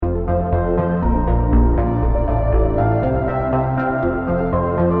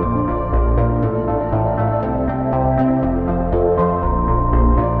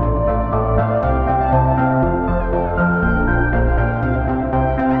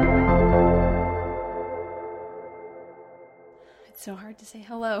It's so hard to say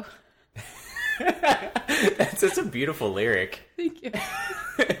hello. That's such a beautiful lyric. Thank you.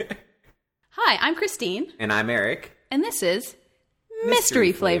 Hi, I'm Christine. And I'm Eric. And this is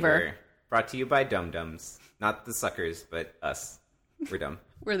Mystery Flavor. Brought to you by Dum Dums. Not the suckers, but us. We're dumb.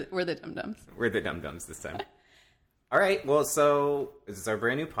 We're the Dum Dums. We're the Dum Dums this time. All right, well, so this is our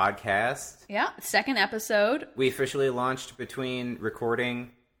brand new podcast. Yeah, second episode. We officially launched between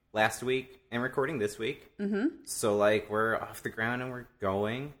recording last week and recording this week. Mm-hmm. So, we're off the ground and we're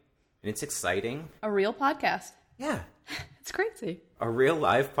going. And it's exciting. A real podcast. Yeah. It's crazy. A real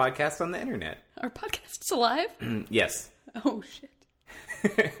live podcast on the internet. Our podcast's alive? Yes. Oh, shit.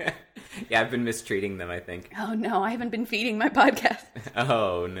 Yeah, I've been mistreating them, I think. Oh, no, I haven't been feeding my podcast.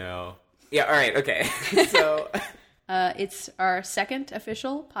 Oh, no. Yeah, all right, okay. So... it's our second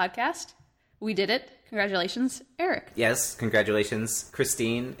official podcast. We did it. Congratulations, Eric. Yes, congratulations,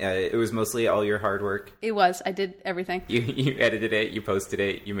 Christine. It was mostly all your hard work. It was. I did everything. You edited it, you posted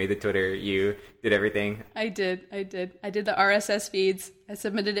it, you made the Twitter, you did everything. I did the RSS feeds. I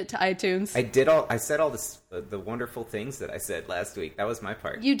submitted it to iTunes. I said all the wonderful things that I said last week. That was my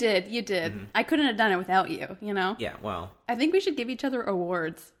part. You did. Mm-hmm. I couldn't have done it without you, you know? Yeah, well. I think we should give each other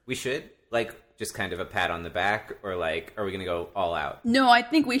awards. We should? Just kind of a pat on the back, or are we going to go all out? No, I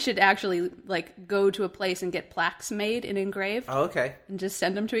think we should actually, go to a place and get plaques made and engraved. Oh, okay. And just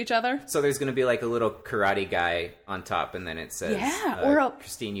send them to each other. So there's going to be a little karate guy on top, and then it says,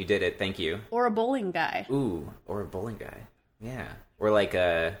 Christine, you did it, thank you. Or a bowling guy. Ooh, or a bowling guy. Yeah. Or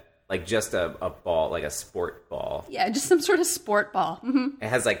just a ball, like a sport ball. Yeah, just some sort of sport ball. Mm-hmm. It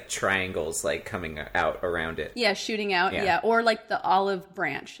has triangles coming out around it. Yeah, shooting out. Yeah. Or the olive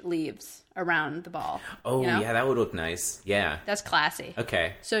branch leaves around the ball. Oh, yeah, that would look nice. Yeah. That's classy.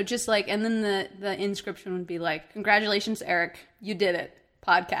 Okay. So just and then the inscription would be congratulations, Eric, you did it.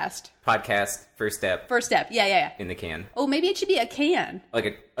 Podcast, first step. Yeah. In the can. Oh, maybe it should be a can.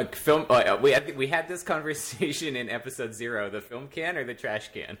 Like a film. We had this conversation in episode 0. The film can or the trash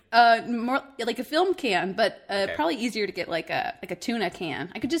can? More like a film can, but okay. Probably easier to get like a tuna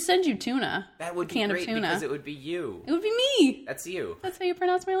can. I could just send you tuna. That would be can great of tuna. Because it would be you. It would be me. That's you. That's how you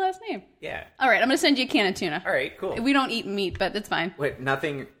pronounce my last name. Yeah. All right, I'm gonna send you a can of tuna. All right, cool. We don't eat meat, but that's fine. Wait,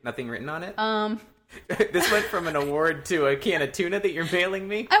 nothing written on it? This went from an award to a can of tuna that you're mailing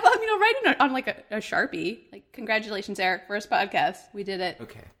me? I'm writing it on a Sharpie. Congratulations, Eric, first podcast. We did it.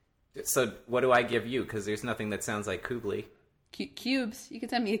 Okay. So what do I give you? Because there's nothing that sounds like Kubli. Cubes. You can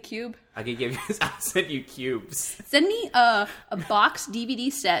send me a cube. I'll send you cubes. Send me a box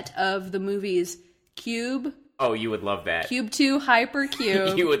DVD set of the movies Cube. Oh, you would love that. Cube 2,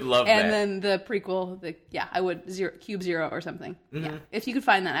 Hypercube. You would love that. And then the prequel, I would, Cube 0 or something. Mm-hmm. Yeah. If you could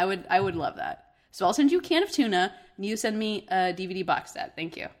find that, I would love that. So I'll send you a can of tuna, and you send me a DVD box set.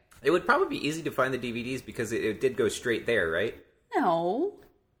 Thank you. It would probably be easy to find the DVDs because it did go straight there, right? No.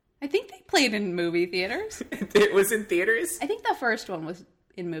 I think they played in movie theaters. It was in theaters? I think the first one was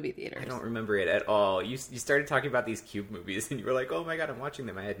in movie theaters. I don't remember it at all. You started talking about these Cube movies, and you were like, oh my god, I'm watching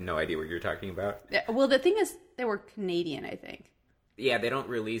them. I had no idea what you were talking about. Yeah, well, the thing is, they were Canadian, I think. Yeah, they don't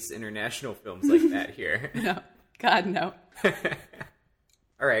release international films like that here. No. God, no.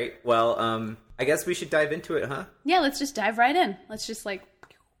 All right. Well, I guess we should dive into it, huh? Yeah, let's just dive right in. Let's just splish.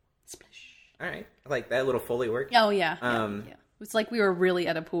 All right. I like that little Foley work. Oh, yeah. Yeah. It's like we were really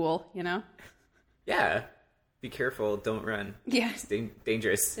at a pool, you know? Yeah. Be careful. Don't run. Yeah. It's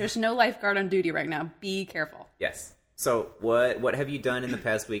dangerous. There's no lifeguard on duty right now. Be careful. Yes. So what have you done in the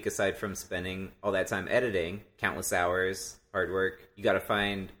past week aside from spending all that time editing, countless hours, hard work? You got to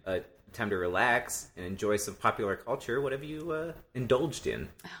find a time to relax and enjoy some popular culture. What have you indulged in?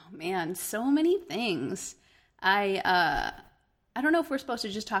 Oh man, so many things. I don't know if we're supposed to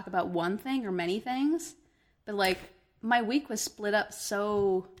just talk about one thing or many things, but my week was split up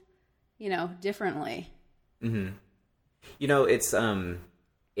so, differently. Mm-hmm.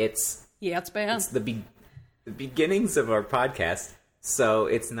 It's the beginnings of our podcast. So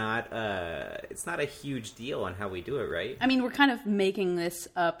it's not a huge deal on how we do it, right? I mean, we're kind of making this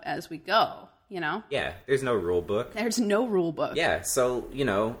up as we go, Yeah, there's no rule book. There's no rule book. Yeah, so,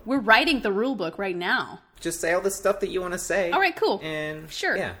 we're writing the rule book right now. Just say all the stuff that you want to say. All right, cool. And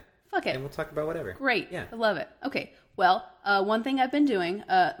sure. Yeah. Fuck it. And we'll talk about whatever. Great. Yeah. I love it. Okay. Well, one thing I've been doing,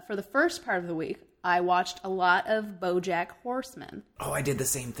 for the first part of the week, I watched a lot of BoJack Horseman. Oh, I did the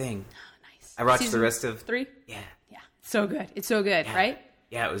same thing. Oh, nice. I watched Season the rest of 3? Yeah. Yeah. So good. It's so good, yeah. Right?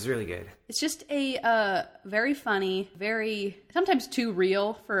 Yeah, it was really good. It's just a very funny, very sometimes too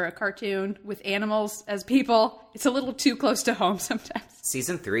real for a cartoon with animals as people. It's a little too close to home sometimes.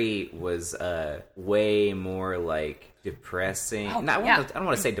 Season 3 was way more depressing. Oh, I don't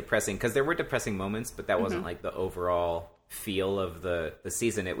want to say depressing because there were depressing moments, but that wasn't the overall feel of the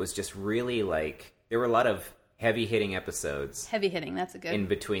season. It was just really like there were a lot of heavy hitting episodes. Heavy hitting, that's a good. In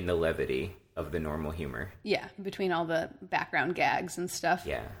between the levity of the normal humor. Yeah, between all the background gags and stuff.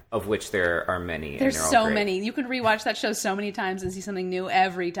 Yeah, of which there are many. There's and they're so all great. many. You can rewatch that show so many times and see something new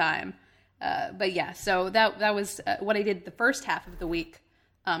every time. But yeah, so that was what I did the first half of the week.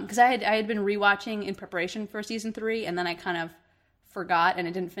 Because I had been rewatching in preparation for season 3, and then I kind of forgot and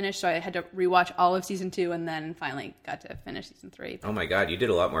it didn't finish, so I had to rewatch all of season 2, and then finally got to finish season 3. Oh my god, you did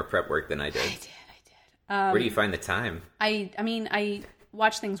a lot more prep work than I did. I did. Where do you find the time? I mean, I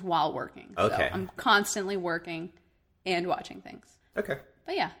watch things while working. Okay. So I'm constantly working and watching things. Okay.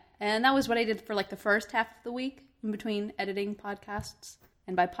 But yeah, and that was what I did for like the first half of the week in between editing podcasts.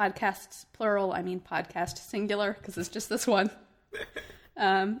 And by podcasts plural, I mean podcast singular, because it's just this one.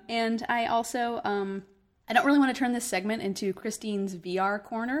 And I also, I don't really want to turn this segment into Christine's VR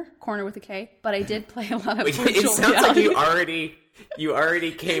corner with a K, but I did play a lot of virtual It sounds reality. like you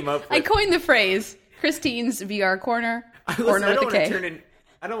already came up with... I coined the phrase, Christine's VR corner Listen, with a K.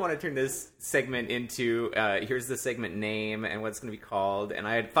 I don't want to turn this segment into, here's the segment name and what it's going to be called, and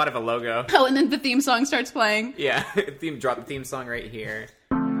I had thought of a logo. Oh, and then the theme song starts playing. Yeah, drop the theme song right here.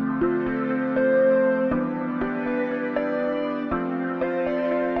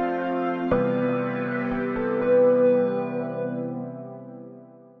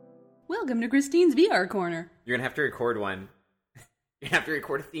 Welcome to Christine's VR corner. You're going to have to record one. You're going to have to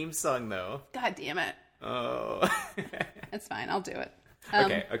record a theme song, though. God damn it. Oh. That's fine, I'll do it.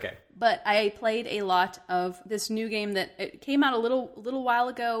 Okay. But I played a lot of this new game that it came out a little while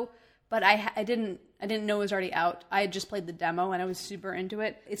ago, but I didn't know it was already out. I had just played the demo and I was super into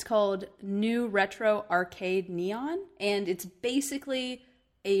it. It's called New Retro Arcade Neon, and it's basically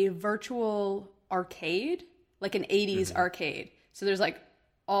a virtual arcade, like an 80s arcade. So there's like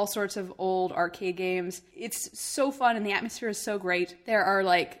all sorts of old arcade games. It's so fun and the atmosphere is so great. There are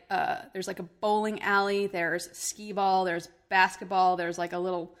like, there's like a bowling alley, there's skee ball, there's basketball, there's like a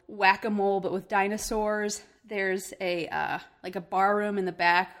little whack-a-mole but with dinosaurs. There's a like a bar room in the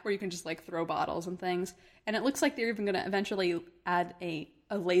back where you can just like throw bottles and things. And it looks like they're even going to eventually add a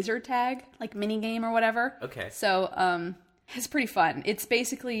laser tag, like mini game or whatever. Okay. So, it's pretty fun. It's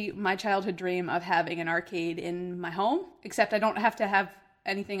basically my childhood dream of having an arcade in my home, except I don't have to have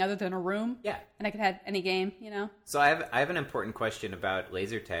anything other than a room. Yeah. And I can have any game, you know? So I have an important question about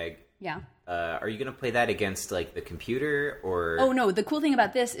laser tag. Yeah. Are you going to play that against like the computer or? Oh no, the cool thing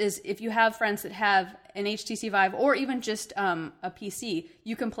about this is if you have friends that have an HTC Vive or even just a PC,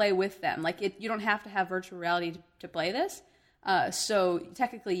 you can play with them. Like you don't have to have virtual reality to play this. So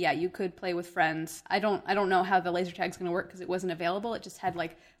technically, yeah, you could play with friends. I don't know how the laser tag's going to work because it wasn't available. It just had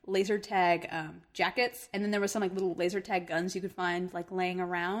like laser tag jackets, and then there was some like little laser tag guns you could find like laying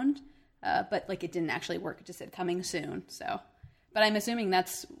around. But like it didn't actually work. It just said coming soon. So, but I'm assuming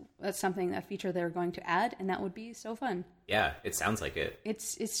that's something, that feature they're going to add, and that would be so fun. Yeah, it sounds like it.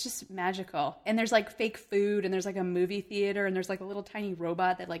 It's just magical. And there's like fake food, and there's like a movie theater, and there's like a little tiny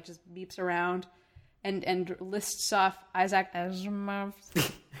robot that like just beeps around and lists off Isaac Asimov's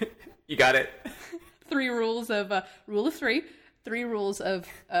You got it. rule of three rules of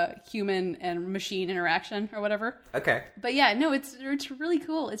human and machine interaction or whatever. Okay. But yeah, no, it's really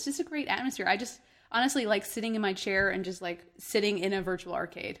cool. It's just a great atmosphere. I just honestly like sitting in my chair and just like sitting in a virtual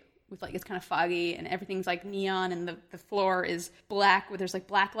arcade with like, it's kind of foggy and everything's like neon and the floor is black with, there's like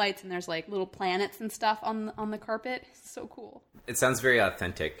black lights and there's like little planets and stuff on the carpet. It's so cool. It sounds very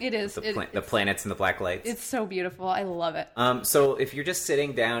authentic. It is. The planets and the black lights. It's so beautiful. I love it. So if you're just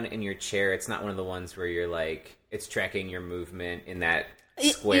sitting down in your chair, it's not one of the ones where you're like, it's tracking your movement in that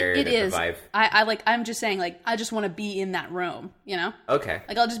square it that is. the Vive. I'm just saying, like, I just want to be in that room, you know? Okay.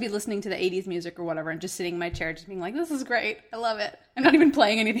 Like, I'll just be listening to the 80s music or whatever and just sitting in my chair just being like, this is great. I love it. I'm not even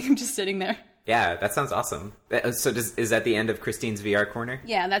playing anything. I'm just sitting there. Yeah, that sounds awesome. So is that the end of Christine's VR Corner?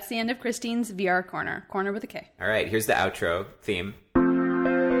 Yeah, that's the end of Christine's VR Corner. Corner with a K. All right, here's the outro theme.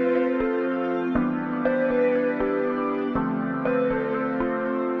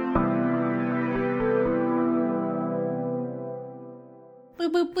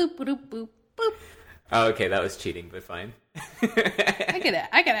 Boop, boop, boop, boop, boop, boop. Oh, okay, that was cheating, but fine. I could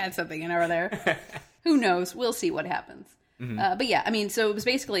add something in over there. Who knows? We'll see what happens. Mm-hmm. But yeah, I mean, so it was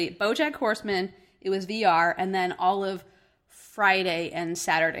basically BoJack Horseman, it was VR, and then all of Friday and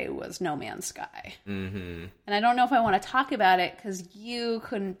Saturday was No Man's Sky. Mm-hmm. And I don't know if I want to talk about it because you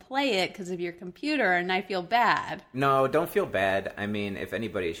couldn't play it because of your computer, and I feel bad. No, don't feel bad. I mean, if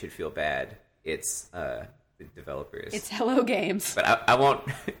anybody should feel bad, it's the developers. It's Hello Games. But I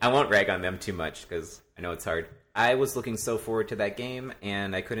won't rag on them too much because I know it's hard. I was looking so forward to that game,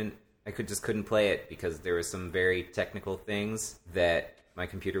 and I couldn't I couldn't play it because there were some very technical things that my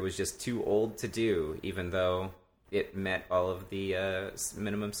computer was just too old to do, even though it met all of the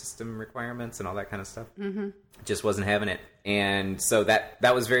minimum system requirements and all that kind of stuff. Mm-hmm. Just wasn't having it. And so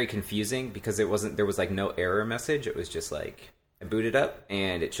that was very confusing because there was like no error message. It was just like, I boot it up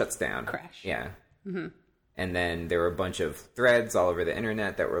and it shuts down. Crash. Yeah. Mm-hmm. And then there were a bunch of threads all over the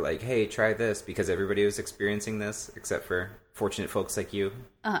internet that were like, hey, try this, because everybody was experiencing this, except for fortunate folks like you,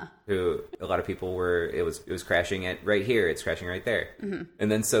 who a lot of people were, it was crashing at right here, it's crashing right there. Mm-hmm.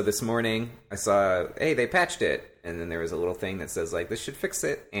 And then so this morning I saw, hey, they patched it. And then there was a little thing that says like, this should fix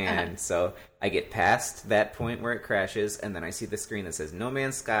it. And so I get past that point where it crashes, and then I see the screen that says No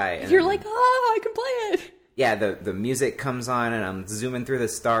Man's Sky. And you're like, I can play it. Yeah, the music comes on, and I'm zooming through the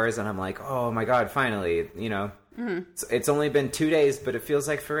stars, and I'm like, oh my god, finally, you know. Mm-hmm. It's only been 2 days, but it feels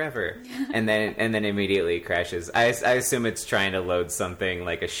like forever. and then immediately it crashes. I assume it's trying to load something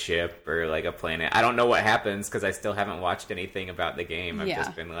like a ship or like a planet. I don't know what happens because I still haven't watched anything about the game. I've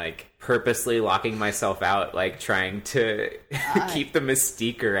just been like purposely locking myself out, like trying to keep the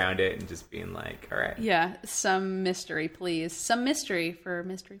mystique around it and just being like, all right. Yeah, some mystery, please. Some mystery for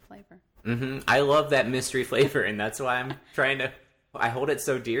mystery flavor. Mm-hmm. I love that mystery flavor, and that's why I'm trying to... I hold it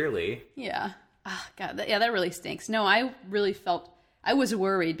so dearly. Yeah. God, that really stinks. No, I really felt... I was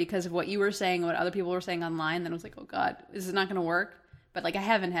worried because of what you were saying, what other people were saying online. Then I was like, oh, God, is it not going to work? But, like, I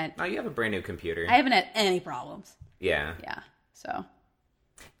haven't had... Oh, you have a brand new computer. I haven't had any problems. Yeah. Yeah, so...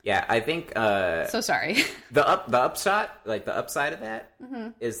 Yeah, I think... so sorry. the upshot, like, the upside of that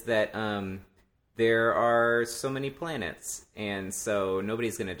is that... there are so many planets, and so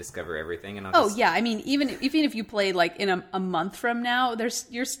nobody's going to discover everything. And yeah, I mean, even if you played like in a month from now,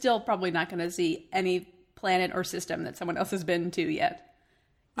 you're still probably not going to see any planet or system that someone else has been to yet.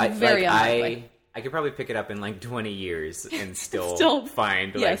 Very unlikely. I could probably pick it up in like 20 years and still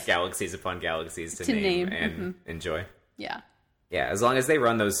find like galaxies upon galaxies to name and enjoy. Yeah. Yeah, as long as they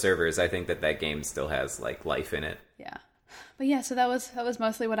run those servers, I think that game still has like life in it. Yeah. But yeah, so that was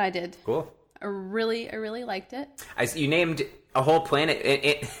mostly what I did. Cool. I really liked it. You named a whole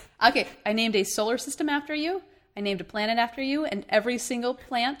planet. Okay, I named a solar system after you. I named a planet after you, and every single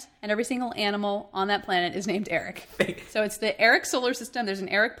plant and every single animal on that planet is named Eric. So it's the Eric solar system. There's an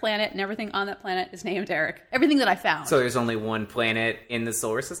Eric planet, and everything on that planet is named Eric. Everything that I found. So there's only one planet in the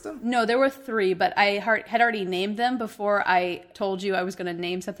solar system? No, there were 3, but I had already named them before I told you I was going to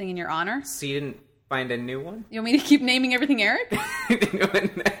name something in your honor. So you didn't find a new one? You want me to keep naming everything Eric? I can do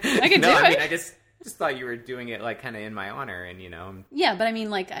it. I mean, I just thought you were doing it like kind of in my honor, and you know. Yeah, but I mean,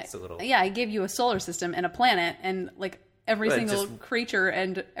 like, I gave you a solar system and a planet, and like every single creature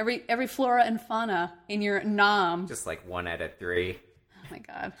and every flora and fauna in your nom. Just like 1 out of 3. Oh my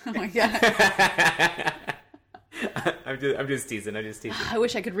god! Oh my god! I'm just teasing. I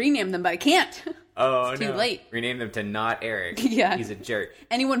wish I could rename them, but I can't. Oh, it's too late. Rename them to not Eric. Yeah. He's a jerk.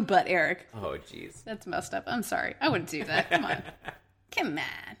 Anyone but Eric. Oh, jeez. That's messed up. I'm sorry. I wouldn't do that. Come on. Come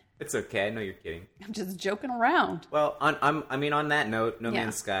on. It's okay. I know you're kidding. I'm just joking around. Well, on that note, No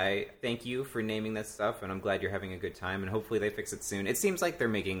Man's Sky, thank you for naming that stuff, and I'm glad you're having a good time, and hopefully they fix it soon. It seems like they're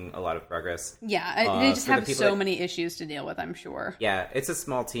making a lot of progress. Yeah, they just have so many issues to deal with, I'm sure. Yeah, it's a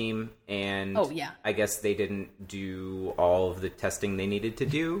small team, and I guess they didn't do all of the testing they needed to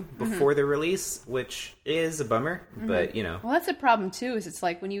do before the release, which is a bummer, but, you know. Well, that's a problem, too, is it's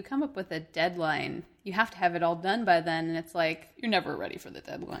like when you come up with a deadline, you have to have it all done by then, and it's like, you're never ready for the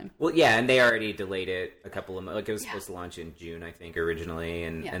deadline. Well, yeah, and they already delayed it a couple of months. Like, it was supposed to launch in June, I think, originally,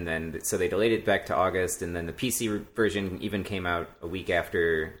 and then, so they delayed it back to August, and then the PC version even came out a week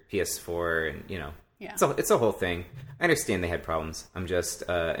after PS4, and, you know. Yeah. It's a whole thing. I understand they had problems. I'm just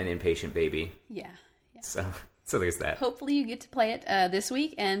an impatient baby. Yeah. So there's that. Hopefully you get to play it this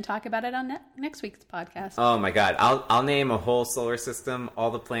week and talk about it on next week's podcast. Oh my god. I'll name a whole solar system,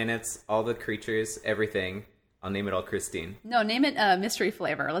 all the planets, all the creatures, everything. I'll name it all Christine. No, name it mystery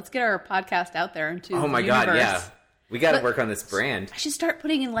flavor. Let's get our podcast out there into Oh my the god, universe. yeah. We got to work on this brand. I should start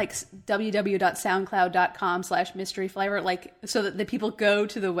putting in like www.soundcloud.com/mystery flavor, like so that the people go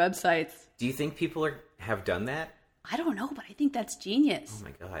to the websites. Do you think people have done that? I don't know, but I think that's genius. Oh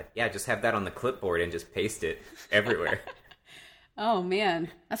my god. Yeah, just have that on the clipboard and just paste it everywhere. Oh man,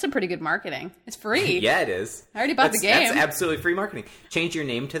 that's some pretty good marketing. It's free. Yeah, it is. I already bought the game. That's absolutely free marketing. Change your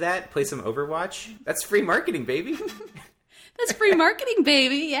name to that, play some Overwatch. That's free marketing, baby. That's free marketing,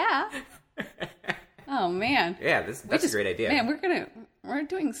 baby. Yeah. Oh man. Yeah, that's a great idea. Man, we're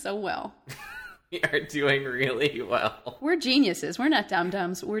doing so well. We are doing really well. We're geniuses. We're not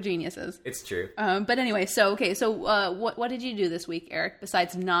dum-dums. We're geniuses. It's true. But anyway, so what did you do this week, Eric,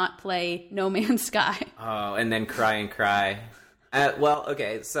 besides not play No Man's Sky? Oh, and then cry and cry. Well,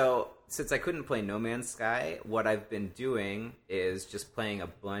 okay, so since I couldn't play No Man's Sky, what I've been doing is just playing a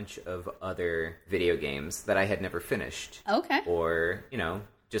bunch of other video games that I had never finished. Okay. Or,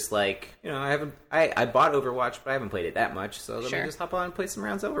 just like, I bought Overwatch, but I haven't played it that much, so let me just hop on and play some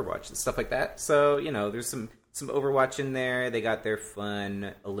rounds of Overwatch and stuff like that. So, there's some Overwatch in there. They got their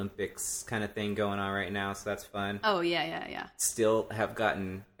fun Olympics kind of thing going on right now, so that's fun. Oh, yeah. Still have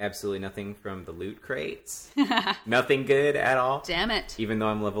gotten absolutely nothing from the loot crates. Nothing good at all. Damn it. Even though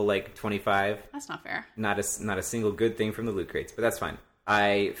I'm level, 25. That's not fair. Not a single good thing from the loot crates, but that's fine.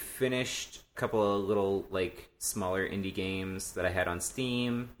 I finished a couple of little, smaller indie games that I had on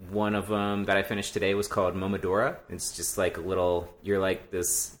Steam. One of them that I finished today was called Momodora. It's just you're like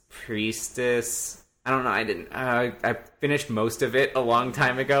this priestess. I don't know, I finished most of it a long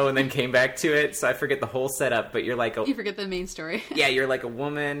time ago and then came back to it, so I forget the whole setup, but you're You forget the main story. Yeah, you're like a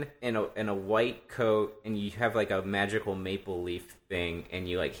woman in a white coat, and you have a magical maple leaf thing, and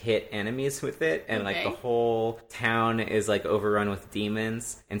you hit enemies with it, and Okay. the whole town is overrun with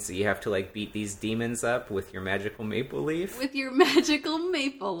demons, and so you have to beat these demons up with your magical maple leaf. With your magical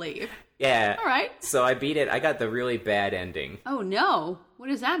maple leaf. Yeah. All right. So I beat it. I got the really bad ending. Oh, no. What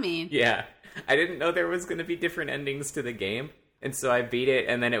does that mean? Yeah. I didn't know there was going to be different endings to the game. And so I beat it,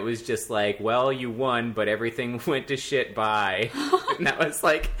 and then it was just well, you won, but everything went to shit, bye. And that was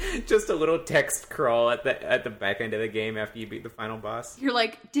just a little text crawl at the back end of the game after you beat the final boss. You're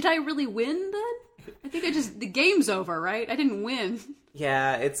like, did I really win then? I think the game's over, right? I didn't win.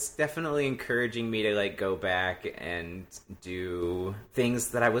 Yeah, it's definitely encouraging me to go back and do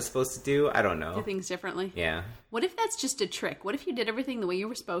things that I was supposed to do. I don't know. Do things differently. Yeah. What if that's just a trick? What if you did everything the way you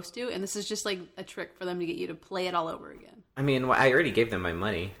were supposed to, and this is just a trick for them to get you to play it all over again? I mean, I already gave them my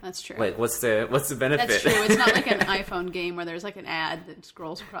money. That's true. What's the benefit? That's true. It's not like an iPhone game where there's an ad that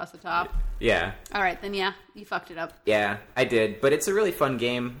scrolls across the top. Yeah. All right, then yeah, you fucked it up. Yeah, I did, but it's a really fun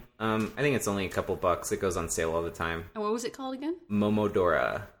game. I think it's only a couple bucks. It goes on sale all the time. And what was it called again?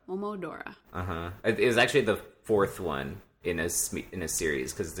 Momodora. Momodora. It was actually the fourth one in a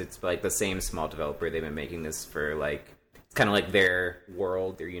series, because it's the same small developer. They've been making this for it's kind of their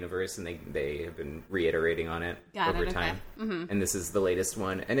world, their universe, and they have been reiterating on it over time. Okay. Mm-hmm. And this is the latest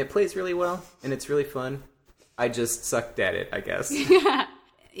one, and it plays really well, and it's really fun. I just sucked at it, I guess.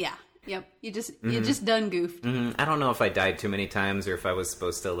 Yeah. Yep. You just done goofed. I don't know if I died too many times or if I was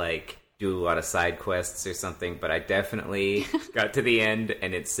supposed to do a lot of side quests or something, but I definitely got to the end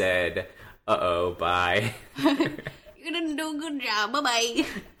and it said, "Uh-oh, bye." You didn't do a good job. Bye-bye.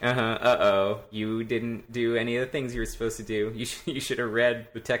 Uh-oh. You didn't do any of the things you were supposed to do. You should have read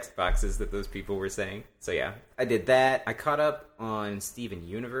the text boxes that those people were saying. So yeah, I did that. I caught up on Steven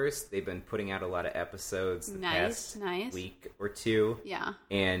Universe. They've been putting out a lot of episodes the past week or two. Yeah.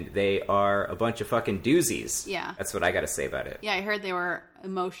 And they are a bunch of fucking doozies. Yeah. That's what I gotta say about it. Yeah, I heard they were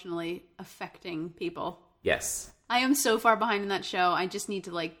emotionally affecting people. Yes. I am so far behind in that show. I just need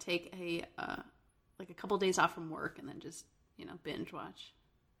to take a couple days off from work and then just binge watch.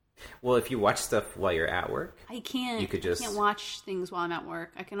 Well, if you watch stuff while you're at work, I can't. You could just I can't watch things while I'm at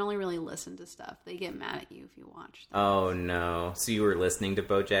work. I can only really listen to stuff. They get mad at you if you watch them. Oh no! So you were listening to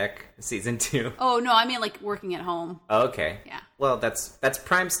BoJack season 2? Oh no, I mean working at home. Oh, okay. Yeah. Well, that's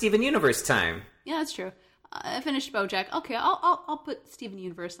prime Steven Universe time. Yeah, that's true. I finished BoJack. Okay, I'll put Steven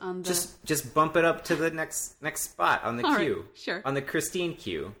Universe on the. Just bump it up to the next spot on the All queue. right, sure. On the Christine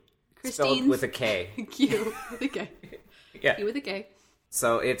queue. Christine's Spelled with a K. Q with a K. Yeah. Q with a K.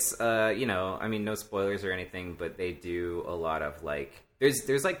 So it's I mean, no spoilers or anything, but they do a lot of there's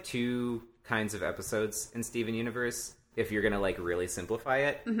two kinds of episodes in Steven Universe if you're gonna really simplify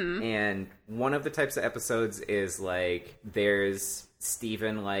it. Mm-hmm. And one of the types of episodes is there's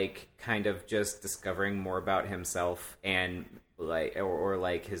Steven kind of just discovering more about himself and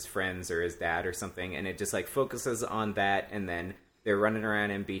or his friends or his dad or something, and it just focuses on that, and then they're running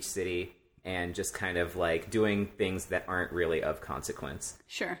around in Beach City and just kind of doing things that aren't really of consequence.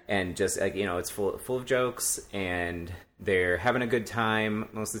 Sure. And just it's full of jokes, and they're having a good time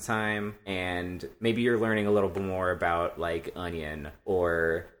most of the time, and maybe you're learning a little bit more about Onion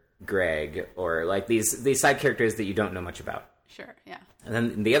or Greg or these side characters that you don't know much about. Sure, yeah. And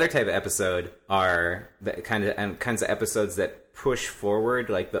then the other type of episode are the kinds of episodes that push forward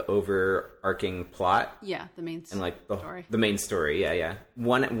the overarching plot. Yeah, the main and story. The main story, yeah.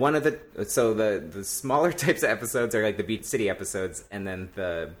 One of the smaller types of episodes are the Beach City episodes, and then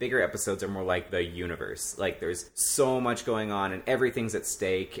the bigger episodes are more the universe. There's so much going on and everything's at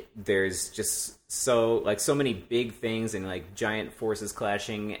stake. There's just so many big things and giant forces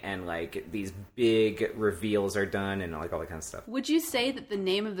clashing, and these big reveals are done and all that kind of stuff. Would you say that the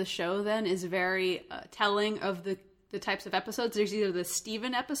name of the show then is very telling of the the types of episodes. There's either the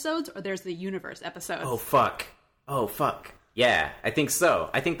Steven episodes or there's the universe episodes. Oh fuck. Yeah, I think so.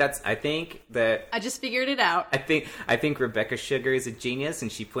 I think that I just figured it out. I think Rebecca Sugar is a genius, and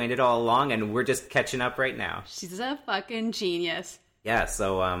she planned it all along, and we're just catching up right now. She's a fucking genius. Yeah,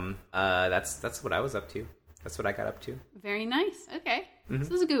 so that's what I was up to. That's what I got up to. Very nice. Okay. This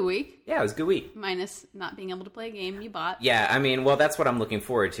was a good week. Yeah, it was a good week. Minus not being able to play a game you bought. Yeah, I mean, well, that's what I'm looking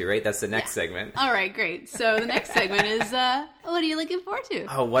forward to, right? That's the next segment. All right, great. So the next segment is, what are you looking forward to?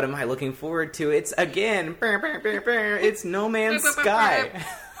 Oh, what am I looking forward to? It's, again, it's No Man's Sky.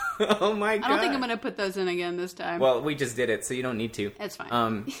 Oh, my God. I don't think I'm going to put those in again this time. Well, we just did it, so you don't need to. It's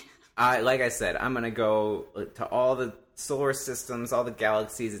fine. Like I said, I'm going to go to all the solar systems, all the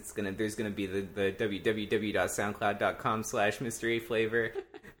galaxies. There's gonna be the www.soundcloud.com/mysteryflavor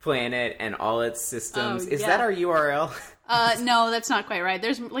planet and all its systems. Is that our URL? No, that's not quite right.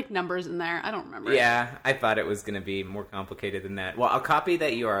 There's like numbers in there. I don't remember. Yeah, I thought it was gonna be more complicated than that. Well, I'll copy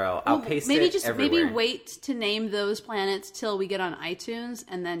that URL. I'll paste it everywhere. Maybe wait to name those planets till we get on iTunes,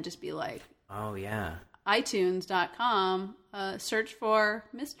 and then just be like, oh yeah, iTunes.com. Search for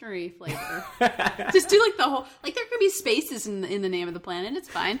mystery flavor. Just do like the whole, like there could be spaces in the name of the planet. It's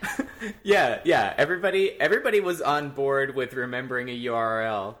fine. Yeah. Everybody was on board with remembering a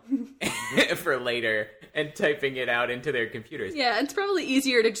URL for later and typing it out into their computers. Yeah, it's probably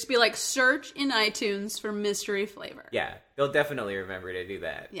easier to just be like search in iTunes for mystery flavor. Yeah, they'll definitely remember to do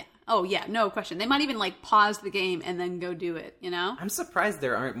that. Yeah. Oh yeah, no question. They might even like pause the game and then go do it. You know? I'm surprised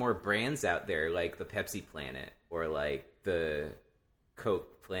there aren't more brands out there like the Pepsi Planet or like the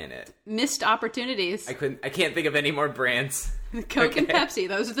Coke Planet. Missed opportunities. I can't think of any more brands. Coke and Pepsi,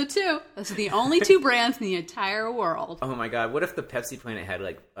 those are the two. Those are the only two brands in the entire world. Oh my God, what if the Pepsi Planet had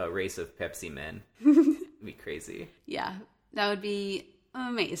like a race of Pepsi men? It'd be crazy. Yeah, that would be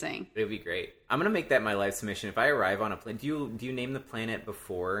amazing. It would be great. I'm gonna make that my life's mission. If I arrive on a planet, do you name the planet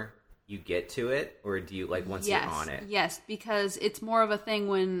before you get to it, or do you like once you're on it? Yes, because it's more of a thing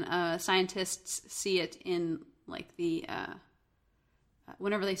when scientists see it in like the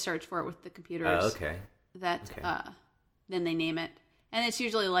whenever they search for it with the computers. Oh, okay. Then they name it, and it's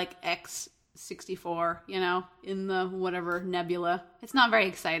usually like X64, in the whatever nebula. It's not very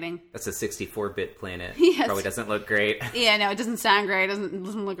exciting. That's a 64-bit planet. Yes. Probably doesn't look great. Yeah, no, it doesn't sound great. It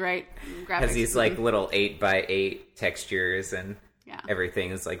doesn't look great. Graphics. Has these like little 8x8 textures and. Yeah.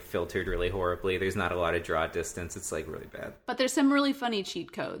 Everything is like filtered really horribly. There's not a lot of draw distance. It's like really bad. But there's some really funny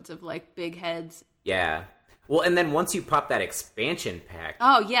cheat codes of like big heads. Yeah. Well, and then once you pop that expansion pack.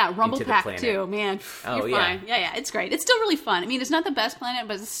 Oh yeah, Rumble Pack too, man. You're fine. Yeah, it's great. It's still really fun. I mean, it's not the best planet,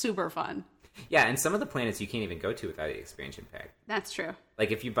 but it's super fun. Yeah, and some of the planets you can't even go to without the expansion pack. That's true.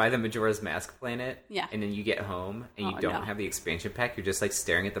 Like if you buy the Majora's Mask planet, yeah, and then you get home and you don't have the expansion pack, you're just like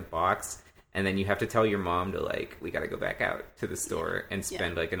staring at the box. And then you have to tell your mom to, like, we got to go back out to the store and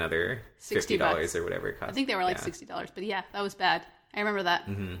spend, like, another $50 or whatever it costs. I think they were, like, $60. But, yeah, that was bad. I remember that.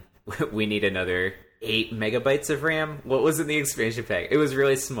 Mm-hmm. We need another 8 megabytes of RAM. What was in the expansion pack? It was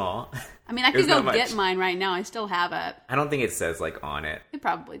really small. I mean, I could go get mine right now. I still have it. I don't think it says, like, on it. It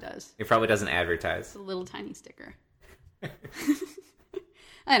probably does. It probably doesn't advertise. It's a little tiny sticker.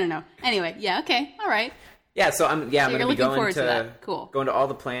 I don't know. Anyway, yeah, okay. All right. Yeah, so I'm going to be going to all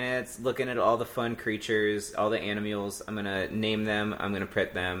the planets, looking at all the fun creatures, all the animals. I'm going to name them. I'm going to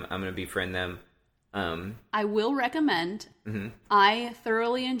pet them. I'm going to befriend them. I will recommend. Mm-hmm. I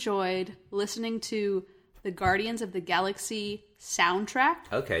thoroughly enjoyed listening to the Guardians of the Galaxy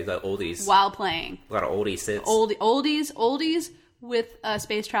soundtrack. Okay, the oldies. While playing. A lot of oldie sits. Oldies with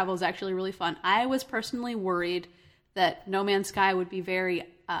space travel is actually really fun. I was personally worried that No Man's Sky would be very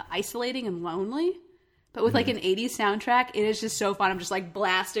isolating and lonely. But with, like, an 80s soundtrack, it is just so fun. I'm just, like,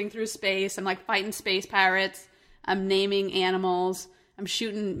 blasting through space. I'm, like, fighting space pirates. I'm naming animals. I'm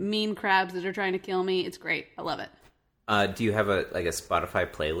shooting mean crabs that are trying to kill me. It's great. I love it. Do you have a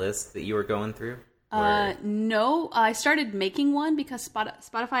Spotify playlist that you were going through? No. I started making one because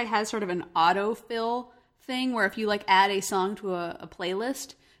Spotify has sort of an autofill thing where if you, like, add a song to a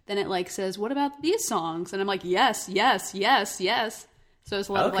playlist, then it, like, says, what about these songs? And I'm like, yes. So it's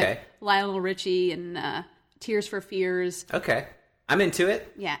a lot of like Lionel Richie and Tears for Fears. Okay. I'm into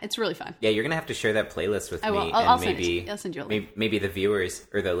it. Yeah, it's really fun. Yeah, you're going to have to share that playlist with me. I'll send you a link. Maybe the viewers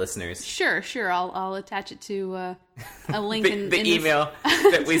or the listeners. Sure. I'll attach it to a link the email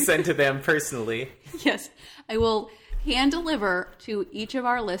that we send to them personally. Yes. I will hand deliver to each of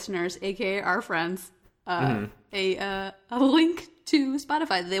our listeners, aka our friends, a link to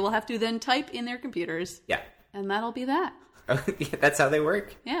Spotify. They will have to then type in their computers. Yeah. And that'll be that. That's how they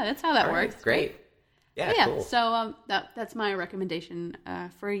work. Yeah, that's how that works. Great. Yeah, cool. So that's my recommendation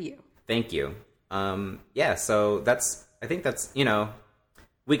for you. Thank you. Yeah, so I think that's,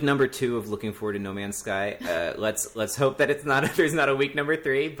 week number 2 of looking forward to No Man's Sky. Let's hope that there's not a week number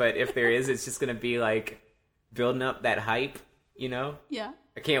 3, but if there is, it's just going to be like building up that hype, Yeah.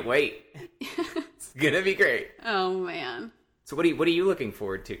 I can't wait. It's going to be great. Oh, man. So what are you looking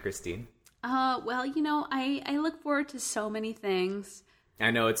forward to, Christine? Well, I look forward to so many things.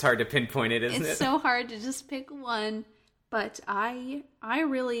 I know it's hard to pinpoint it, isn't it? It's so hard to just pick one, but I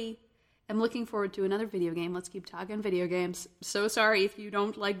really am looking forward to another video game. Let's keep talking video games. So sorry if you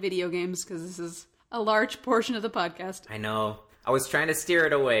don't like video games, because this is a large portion of the podcast. I know. I was trying to steer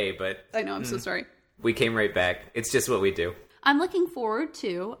it away, but... I know, I'm so sorry. We came right back. It's just what we do. I'm looking forward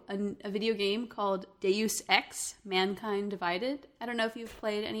to a video game called Deus Ex: Mankind Divided. I don't know if you've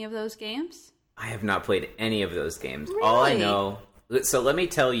played any of those games. I have not played any of those games. Really? All I know... So let me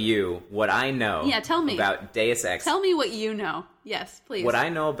tell you what I know tell me. about Deus Ex. Tell me what you know. Yes, please. What I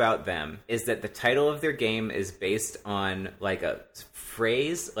know about them is that the title of their game is based on like a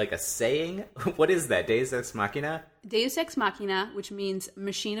phrase, like a saying. What is that? Deus Ex Machina? Deus Ex Machina, which means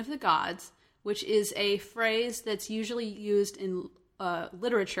machine of the gods, which is a phrase that's usually used in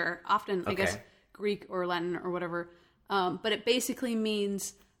literature, often, I guess, Greek or Latin or whatever. But it basically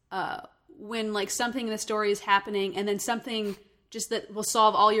means when like something in the story is happening and then something just that will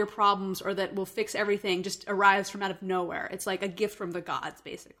solve all your problems or that will fix everything just arrives from out of nowhere. It's like a gift from the gods,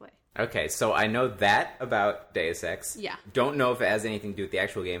 basically. Okay, so I know that about Deus Ex. Yeah. Don't know if it has anything to do with the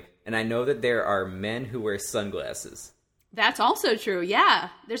actual game. And I know that there are men who wear sunglasses. That's also true, yeah.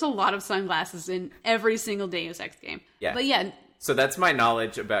 There's a lot of sunglasses in every single Deus Ex game. Yeah. But yeah. So that's my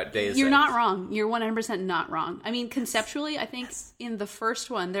knowledge about Deus Ex. You're not wrong. You're 100% not wrong. I mean, conceptually, I think in the first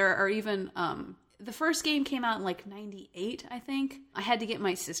one, there are even... the first game came out in like 98, I think. I had to get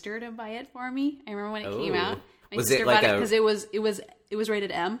my sister to buy it for me. I remember when it came out. My sister bought it because it was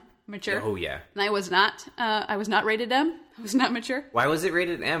rated M, mature. Oh yeah. And I was not. I was not rated M. I was not mature. Why was it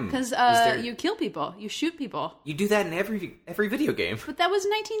rated M? Because you kill people, you shoot people. You do that in every video game. But that was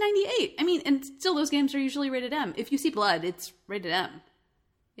 1998. I mean, and still those games are usually rated M. If you see blood, it's rated M.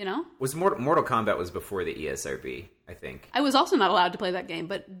 Was Mortal Kombat was before the ESRB, I think. I was also not allowed to play that game,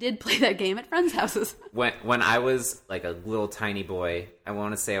 but did play that game at friends' houses. When I was like a little tiny boy, I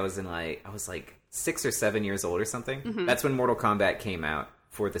want to say I was like 6 or 7 years old or something. Mm-hmm. That's when Mortal Kombat came out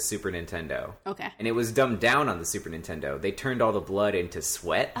for the Super Nintendo. Okay. And it was dumbed down on the Super Nintendo. They turned all the blood into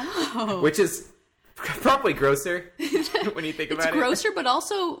sweat, which is probably grosser when you think about it. It's grosser, but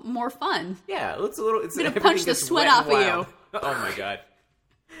also more fun. Yeah, it's a little. It's gonna punch the sweat off of you. Oh my god.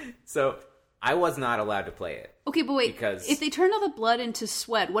 So, I was not allowed to play it. Okay, but wait, because... if they turned all the blood into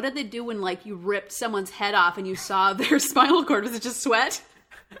sweat, what did they do when, like, you ripped someone's head off and you saw their spinal cord? Was it just sweat?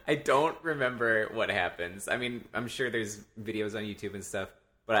 I don't remember what happens. I mean, I'm sure there's videos on YouTube and stuff,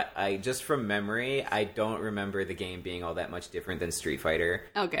 but I just from memory, I don't remember the game being all that much different than Street Fighter.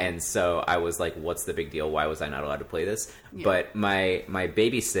 Okay. And so I was like, what's the big deal? Why was I not allowed to play this? Yeah. But my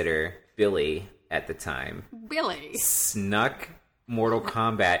babysitter, Billy, at the time... Billy? Snuck... Mortal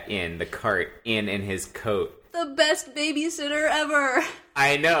Kombat in the cart in his coat. The best babysitter ever.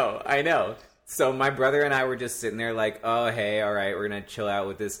 I know. So my brother and I were just sitting there like, oh, hey, all right, we're going to chill out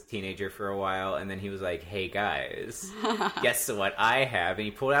with this teenager for a while. And then he was like, hey, guys, guess what I have? And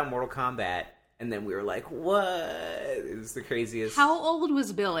he pulled out Mortal Kombat. And then we were like, what? It was the craziest. How old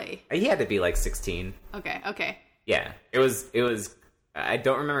was Billy? He had to be like 16. Okay. Yeah, it was. I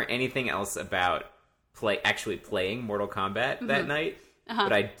don't remember anything else about actually playing Mortal Kombat that night,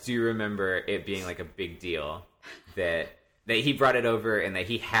 but I do remember it being like a big deal that he brought it over and that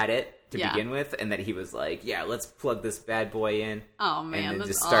he had it to begin with, and that he was like, yeah, let's plug this bad boy in. Oh man, and then that's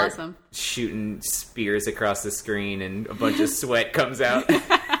just start awesome. Shooting spears across the screen and a bunch of sweat comes out.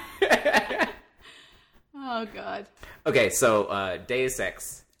 Oh god. Okay, so Deus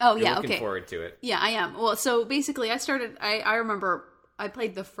Ex. Oh You're yeah, looking okay. forward to it. Yeah, I am. Well, so basically I remember I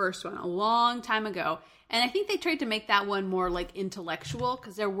played the first one a long time ago, and I think they tried to make that one more like intellectual,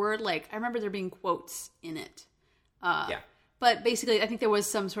 because there were like, I remember there being quotes in it. Yeah. But basically, I think there was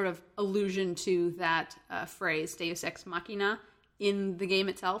some sort of allusion to that phrase, Deus Ex Machina, in the game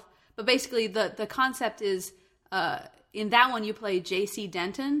itself. But basically, the concept is, in that one you play J.C.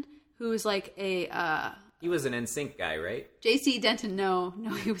 Denton, who is like a... he was an NSYNC guy, right? J.C. Denton, no,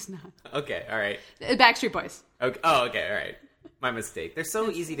 he was not. Okay, all right. Backstreet Boys. Okay. Oh, okay, all right. My mistake. They're so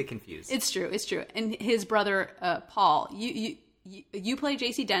easy to confuse. It's true. And his brother, Paul, you play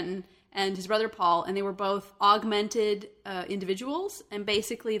J.C. Denton and his brother Paul, and they were both augmented individuals, and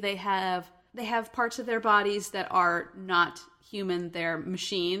basically they have parts of their bodies that are not human, they're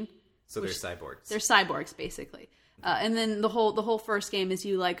machine. So they're cyborgs. They're cyborgs, basically. And then the whole first game is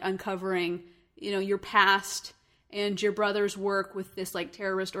you like uncovering your past and your brother's work with this like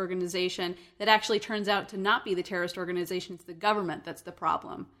terrorist organization that actually turns out to not be the terrorist organization. It's the government that's the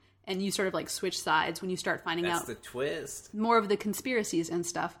problem. And you sort of like switch sides when you start finding out the twist. More of the conspiracies and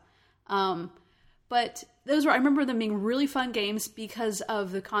stuff. But I remember them being really fun games because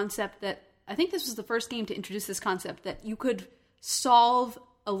of the concept that, I think this was the first game to introduce this concept that you could solve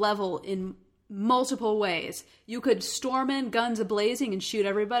a level in multiple ways. You could storm in guns a-blazing and shoot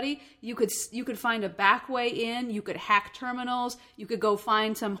everybody. You could find a back way in. You could hack terminals. You could go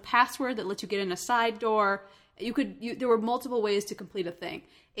find some password that lets you get in a side door. There were multiple ways to complete a thing.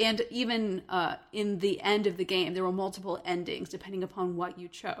 And even in the end of the game, there were multiple endings depending upon what you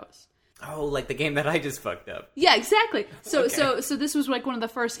chose. Oh, like the game that I just fucked up. Yeah, exactly. So Okay. so this was like one of the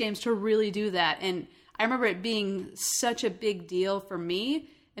first games to really do that. And I remember it being such a big deal for me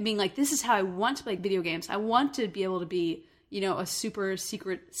and being like, this is how I want to play video games. I want to be able to be, a super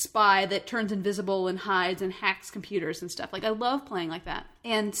secret spy that turns invisible and hides and hacks computers and stuff. Like, I love playing like that.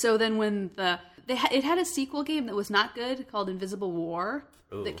 And so then when it had a sequel game that was not good called Invisible War.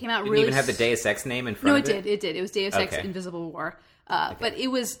 Ooh. That came out Didn't really... even have the Deus Ex name in front of it? No, it did. It was Deus Ex Okay. Invisible War. But it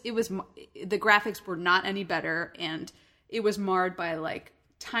was the graphics were not any better, and it was marred by like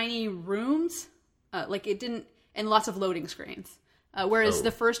tiny rooms, and lots of loading screens. Whereas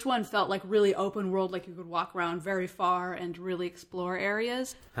the first one felt like really open world, like you could walk around very far and really explore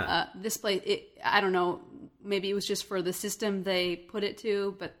areas. This place, I don't know, maybe it was just for the system they put it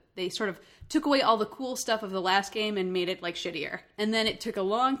to, but they sort of took away all the cool stuff of the last game and made it like shittier. And then it took a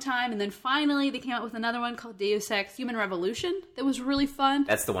long time, and then finally they came out with another one called Deus Ex Human Revolution that was really fun.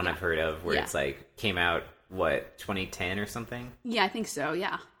 That's the one I've heard of, where Yeah. it's like, came out, 2010 or something? Yeah, I think so,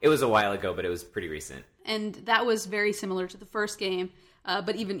 yeah. It was a while ago, but it was pretty recent. And that was very similar to the first game,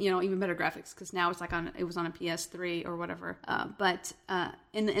 but even better graphics, because now it was on a PS3 or whatever.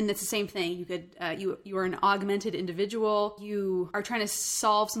 And it's the same thing. You could you are an augmented individual. You are trying to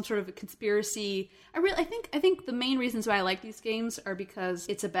solve some sort of a conspiracy. I think the main reasons why I like these games are because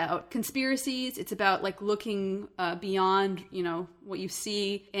it's about conspiracies. It's about like looking beyond what you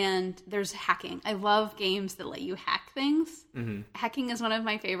see, and there's hacking. I love games that let you hack things. Mm-hmm. Hacking is one of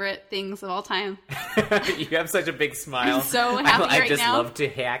my favorite things of all time. You have such a big smile. I'm so happy I right just now. love to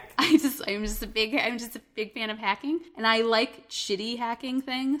hack. I'm just a big fan of hacking, and I like shitty hacking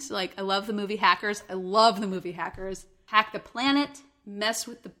things. Like, I love the movie Hackers. Hack the planet, mess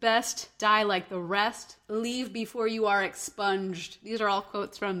with the best, die like the rest, leave before you are expunged. These are all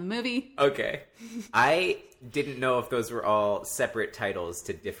quotes from the movie. Okay. I didn't know if those were all separate titles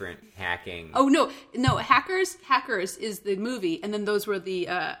to different hacking. Oh, no, Hackers is the movie, and then those were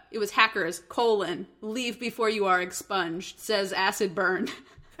it was Hackers, leave before you are expunged, says acid burn.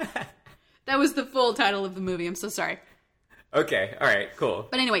 That was the full title of the movie. I'm so sorry. Okay, alright, cool.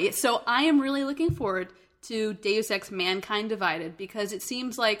 But anyway, so I am really looking forward to Deus Ex Mankind Divided, because it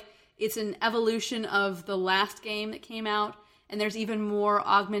seems like it's an evolution of the last game that came out, and there's even more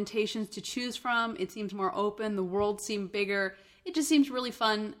augmentations to choose from. It seems more open. The worlds seem bigger. It just seems really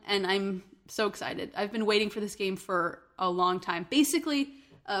fun, and I'm so excited. I've been waiting for this game for a long time. Basically,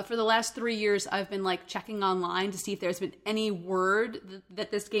 for the last 3 years, I've been like checking online to see if there's been any word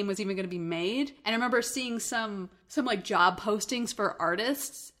that this game was even going to be made. And I remember seeing some like job postings for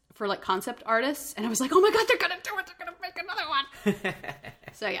artists, for like concept artists, and I was like, oh my god, they're gonna do it! They're gonna make another one.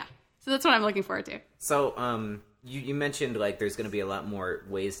 So yeah, so that's what I'm looking forward to. So, you mentioned like there's going to be a lot more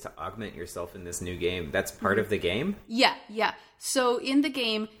ways to augment yourself in this new game. That's part of the game? Yeah. So in the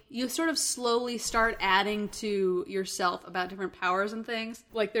game, you sort of slowly start adding to yourself about different powers and things.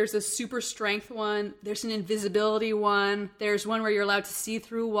 Like, there's a super strength one, there's an invisibility one, there's one where you're allowed to see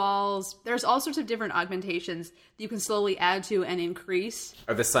through walls. There's all sorts of different augmentations that you can slowly add to and increase.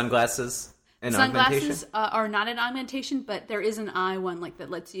 Are the sunglasses an Sunglasses augmentation? are not an augmentation, but there is an eye one like that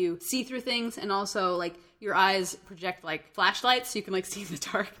lets you see through things, and also like your eyes project like flashlights so you can like see in the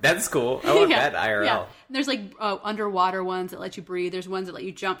dark. That's cool. I want Yeah, that IRL. yeah. And there's like underwater ones that let you breathe. There's ones that let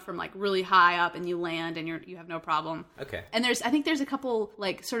you jump from like really high up and you land and you have no problem. Okay. And I think there's a couple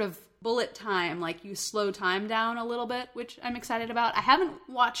like sort of bullet time, like you slow time down a little bit, which I'm excited about. I haven't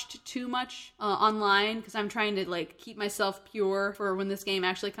watched too much online because I'm trying to like keep myself pure for when this game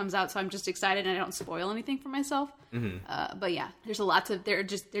actually comes out. So I'm just excited and I don't spoil anything for myself. Mm-hmm. But yeah, there's a lot they're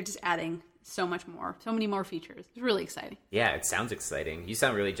just adding so many more features. It's really exciting. Yeah, it sounds exciting. You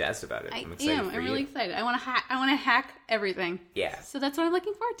sound really jazzed about it. I'm excited for I'm really you. excited. I want to hack everything. Yeah. So that's what I'm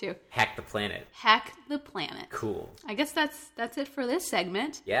looking forward to. Hack the planet. Hack the planet. Cool. I guess that's it for this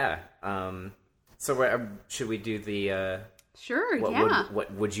segment. Yeah. So should we do the Sure, What yeah.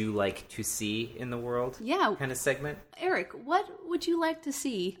 what would you like to see in the world? Yeah. Kind of segment. Eric, what would you like to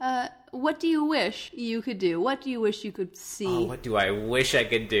see? What do you wish you could do? What do you wish you could see? Oh, what do I wish I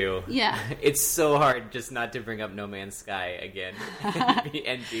could do? Yeah. It's so hard just not to bring up No Man's Sky again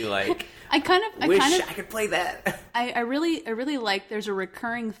and be like, I could play that. I really like there's a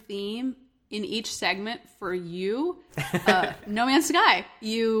recurring theme in each segment for you. No Man's Sky.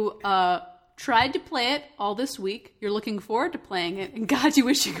 You tried to play it all this week. You're looking forward to playing it, and God, you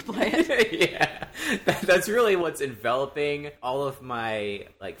wish you could play it. Yeah, that's really what's enveloping all of my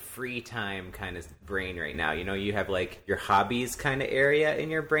like free time kind of brain right now. You know, you have like your hobbies kind of area in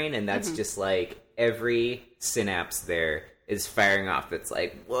your brain, and that's just like every synapse there is firing off. It's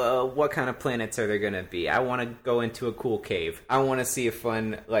like, well, what kind of planets are there going to be? I want to go into a cool cave. I want to see a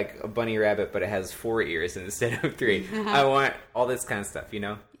fun, like a bunny rabbit, but it has 4 ears instead of 3. I want all this kind of stuff, you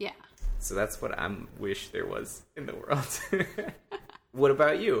know? Yeah. So that's what I wish there was in the world. What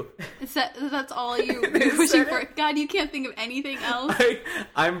about you? That's all you're wishing for? God, you can't think of anything else?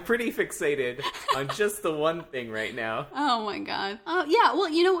 I'm pretty fixated on just the one thing right now. Oh my God. Yeah, well,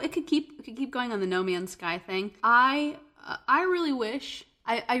 you know, it could keep going on the No Man's Sky thing. I really wish...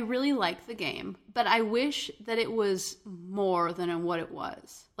 I really like the game, but I wish that it was more than what it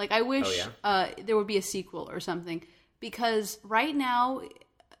was. Like, I wish there would be a sequel or something. Because right now...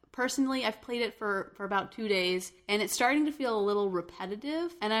 Personally, I've played it for about 2 days, and it's starting to feel a little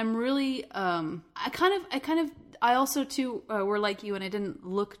repetitive. And I'm really, I also too were like you, and I didn't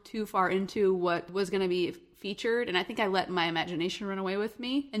look too far into what was going to be featured, and I think I let my imagination run away with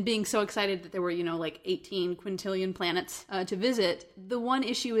me. And being so excited that there were, like 18 quintillion planets to visit. The one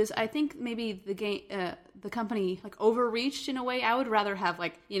issue is I think maybe the company like overreached in a way. I would rather have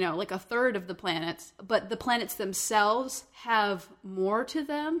like a third of the planets, but the planets themselves have more to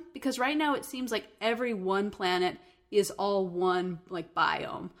them, because right now it seems like every one planet is all one like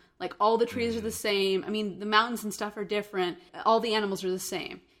biome. Like all the trees are the same. I mean, the mountains and stuff are different. All the animals are the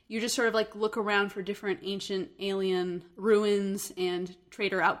same. You just sort of like look around for different ancient alien ruins and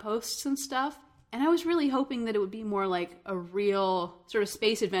trader outposts and stuff. And I was really hoping that it would be more like a real sort of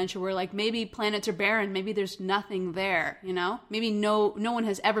space adventure where like maybe planets are barren, maybe there's nothing there, Maybe no one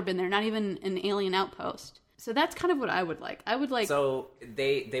has ever been there, not even an alien outpost. So that's kind of what I would like. I would like. So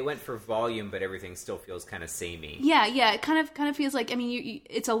they went for volume, but everything still feels kind of samey. Yeah. It kind of feels like. I mean,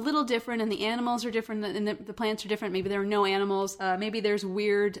 it's a little different, and the animals are different, and the plants are different. Maybe there are no animals. Maybe there's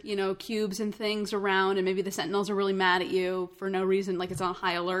weird, cubes and things around, and maybe the Sentinels are really mad at you for no reason, like it's on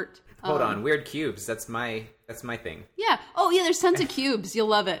high alert. Hold on, weird cubes. That's my thing. Yeah. Oh yeah. There's tons of cubes. You'll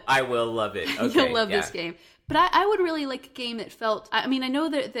love it. I will love it. Okay, You'll love this game. But I would really like a game that felt... I mean, I know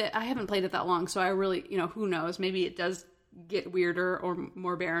that I haven't played it that long, so I really, who knows? Maybe it does get weirder or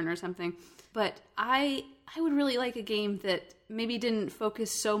more barren or something. But I would really like a game that maybe didn't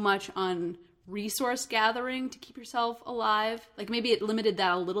focus so much on resource gathering to keep yourself alive. Like maybe it limited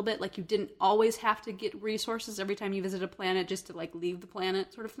that a little bit. Like you didn't always have to get resources every time you visit a planet just to like leave the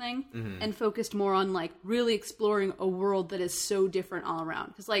planet sort of thing. Mm-hmm. And focused more on like really exploring a world that is so different all around.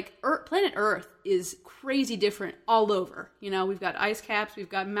 Because like planet Earth is crazy different all over. We've got ice caps, we've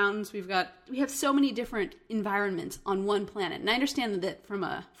got mountains, we have so many different environments on one planet. And I understand that from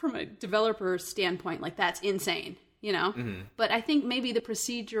a developer standpoint, like that's insane. Mm-hmm. But I think maybe the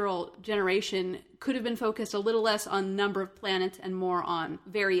procedural generation could have been focused a little less on number of planets and more on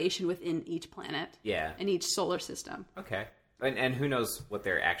variation within each planet. Yeah. And each solar system. Okay. And who knows what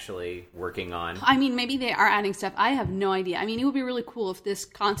they're actually working on. I mean, maybe they are adding stuff. I have no idea. I mean, it would be really cool if this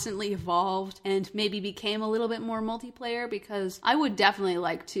constantly evolved and maybe became a little bit more multiplayer, because I would definitely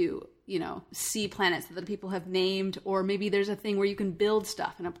like to... see planets that people have named, or maybe there's a thing where you can build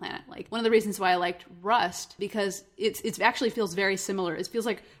stuff in a planet. Like one of the reasons why I liked Rust, because it's actually feels very similar. It feels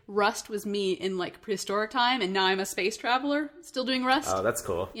like Rust was me in like prehistoric time, and now I'm a space traveler still doing Rust. Oh, that's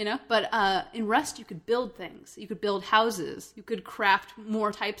cool. But in Rust you could build things. You could build houses. You could craft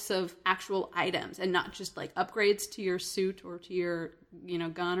more types of actual items and not just like upgrades to your suit or to your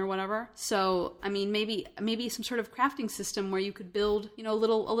gun or whatever. So, I mean, maybe some sort of crafting system where you could build, a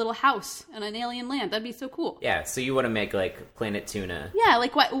little house on an alien land. That'd be so cool. Yeah, so you want to make, like, Planet Tuna. Yeah,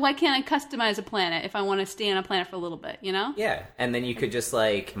 like, why can't I customize a planet if I want to stay on a planet for a little bit, Yeah, and then you could just,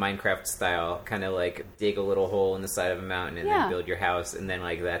 like, Minecraft style, kind of, like, dig a little hole in the side of a mountain and then build your house, and then,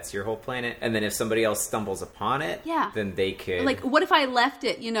 like, that's your whole planet. And then if somebody else stumbles upon it, then they could... Like, what if I left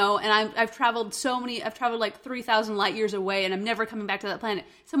it, and I've traveled like 3,000 light years away, and I'm never coming back to that planet.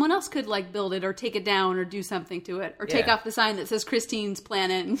 Someone else could like build it or take it down or do something to it, or take off the sign that says Christine's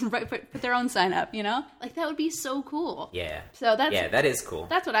planet and put their own sign up, you know? Like, that would be so cool. Yeah. So that is cool.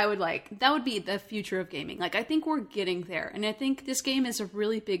 That's what I would like. That would be the future of gaming. Like, I think we're getting there. And I think this game is a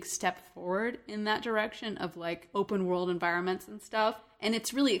really big step forward in that direction of, like, open world environments and stuff. And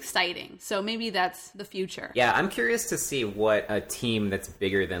it's really exciting. So maybe that's the future. Yeah, I'm curious to see what a team that's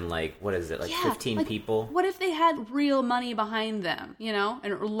bigger than, like, what is it, like 15 like, people? What if they had real money behind them, you know?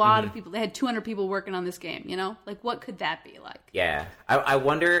 And a lot of people, they had 200 people working on this game, you know? Like, what could that be like? Yeah. I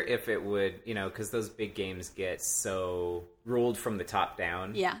wonder if it would, you know, because those big games get so ruled from the top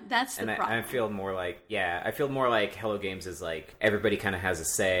down. Yeah, that's the problem. I feel more like Hello Games is like everybody kind of has a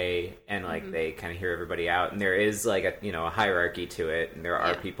say and like they kind of hear everybody out, and there is like a hierarchy to it, and there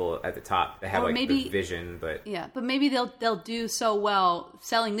are people at the top that have the vision, but maybe they'll do so well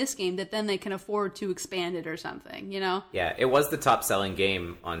selling this game that then they can afford to expand it or something, you know? Yeah, it was the top selling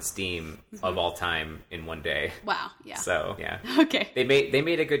game on Steam of all time in one day. Wow, yeah. So, yeah. Okay. They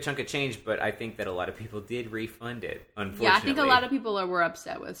made a good chunk of change, but I think that a lot of people did refund it, unfortunately. Yeah, I think a lot of people were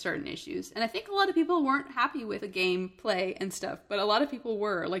upset with certain issues. And I think a lot of people weren't happy with the gameplay and stuff, but a lot of people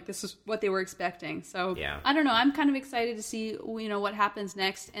were. Like, this is what they were expecting. So, I don't know. I'm kind of excited to see, what happens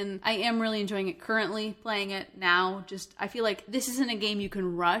next. And I am really enjoying it currently, playing it now. Just, I feel like this isn't a game you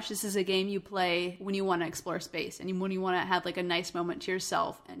can rush. This is a game you play when you want to explore space and when you want to have, like, a nice moment to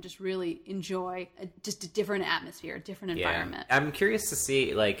yourself and just really enjoy just a different atmosphere, a different environment. I'm curious to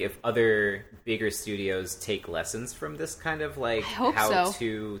see, like, if other bigger studios take lessons from this kind of like how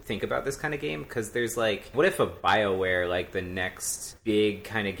to think about this kind of game, because there's like, what if a BioWare, like the next big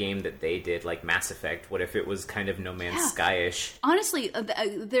kind of game that they did, like Mass Effect, what if it was kind of No Man's Sky-ish? Honestly,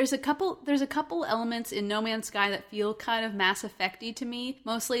 there's a couple elements in No Man's Sky that feel kind of Mass Effect-y to me,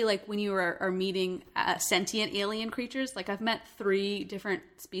 mostly like when you are meeting sentient alien creatures. Like, I've met 3 different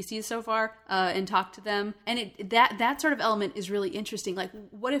species so far and talked to them, and that sort of element is really interesting. Like,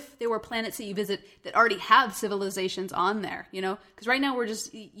 what if there were planets that you visit that already have civilizations on there, because right now we're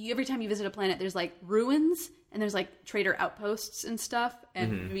just, every time you visit a planet there's like ruins and there's like trader outposts and stuff,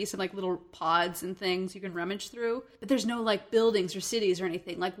 and maybe some like little pods and things you can rummage through, but there's no like buildings or cities or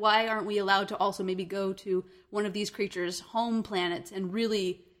anything. Like, why aren't we allowed to also maybe go to one of these creatures' home planets and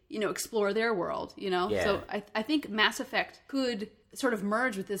really explore their world? So I think Mass Effect could sort of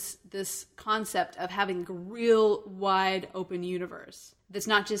merge with this concept of having a real wide open universe that's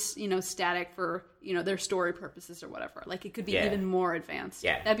not just static for their story purposes or whatever. Like, it could be even more advanced.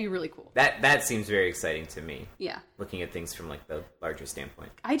 That'd be really cool. That seems very exciting to me. Looking at things from like the larger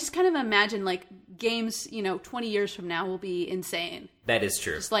standpoint, I just kind of imagine like games 20 years from now will be insane. That is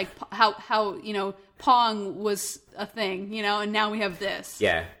true. Just like how Pong was a thing, and now we have this.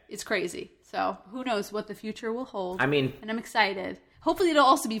 It's crazy. So who knows what the future will hold. I mean, and I'm excited. Hopefully it'll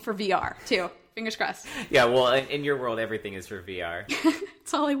also be for VR too. Fingers crossed. Yeah, well, in your world, everything is for VR.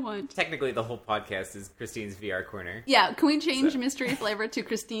 That's all I want. Technically, the whole podcast is Christine's VR Corner. Yeah, can we change Mystery Flavor to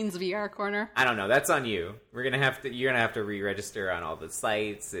Christine's VR Corner? I don't know. That's on you. You're gonna have to re-register on all the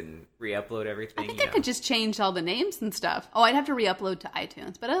sites and re-upload everything. I think I could just change all the names and stuff. Oh, I'd have to re-upload to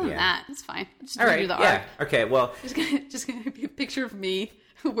iTunes, but other than that, it's fine. Just all right. Do the art. Okay. Well, just gonna be a picture of me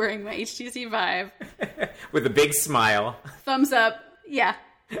wearing my HTC Vive with a big smile. Thumbs up. Yeah.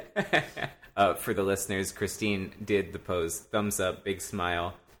 For the listeners, Christine did the pose, thumbs up, big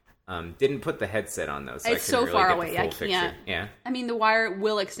smile. Didn't put the headset on though, so it's I couldn't so far really away. get the I full can't. Picture. Yeah. I mean, the wire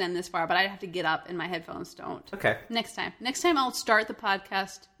will extend this far, but I'd have to get up, and my headphones don't. Okay. Next time, I'll start the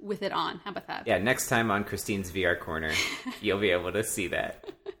podcast with it on. How about that? Yeah. Next time on Christine's VR Corner, you'll be able to see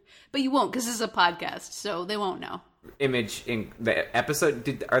that. But you won't, because this is a podcast, so they won't know. Image in the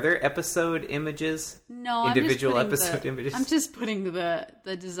episode. Are there episode images? No, individual episode images. I'm just putting the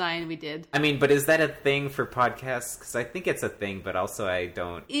design we did. I mean, but is that a thing for podcasts? Because I think it's a thing, but also I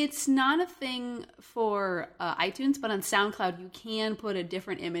don't. It's not a thing for iTunes, but on SoundCloud you can put a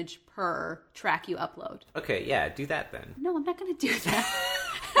different image per track you upload. Okay, yeah, do that then. No, I'm not going to do that.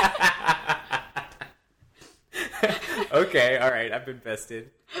 Okay, all right, I've invested.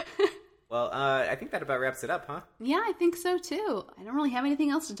 Well, I think that about wraps it up, huh? Yeah, I think so, too. I don't really have anything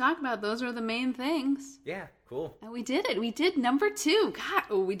else to talk about. Those are the main things. Yeah, cool. And we did it. We did number 2.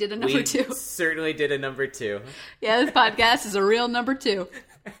 God, we did a number 2. We certainly did a number 2. Yeah, this podcast is a real number 2.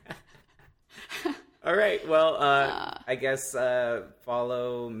 All right, well, I guess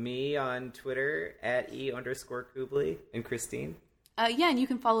follow me on Twitter at @E_Kubley and Christine. Yeah, and you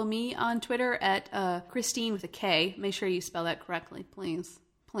can follow me on Twitter at Christine with a K. Make sure you spell that correctly, please.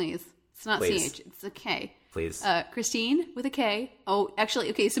 Please. It's not Please. CH, it's a K. Please. Christine with a K. Oh, actually,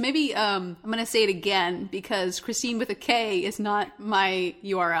 okay, so maybe I'm going to say it again because Christine with a K is not my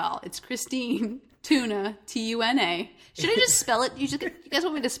URL. It's Christine Tuna, Tuna. Should I just spell it? You guys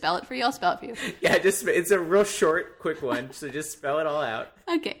want me to spell it for you? I'll spell it for you. Yeah, just it's a real short, quick one, so just spell it all out.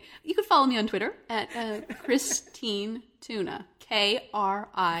 Okay. You can follow me on Twitter at Christine Tuna.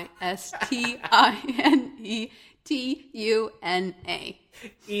 KRISTINETUNA.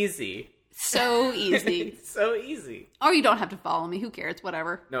 Easy. So easy. So easy. Or you don't have to follow me. Who cares?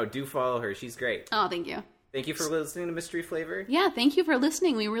 Whatever. No, do follow her. She's great. Oh, thank you. Thank you for listening to Mystery Flavor. Yeah, thank you for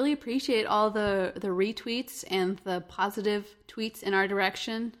listening. We really appreciate all the retweets and the positive tweets in our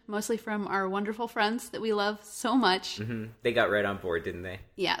direction, mostly from our wonderful friends that we love so much. Mm-hmm. They got right on board, didn't they?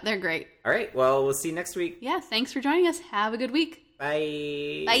 Yeah, they're great. All right, well, we'll see you next week. Yeah, thanks for joining us. Have a good week.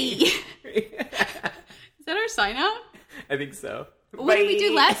 Bye. Bye. Is that our sign out? I think so. What did we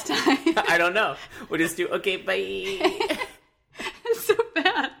do last time? I don't know. We'll just do, okay, bye. It's so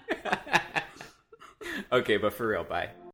bad. Okay, but for real, bye.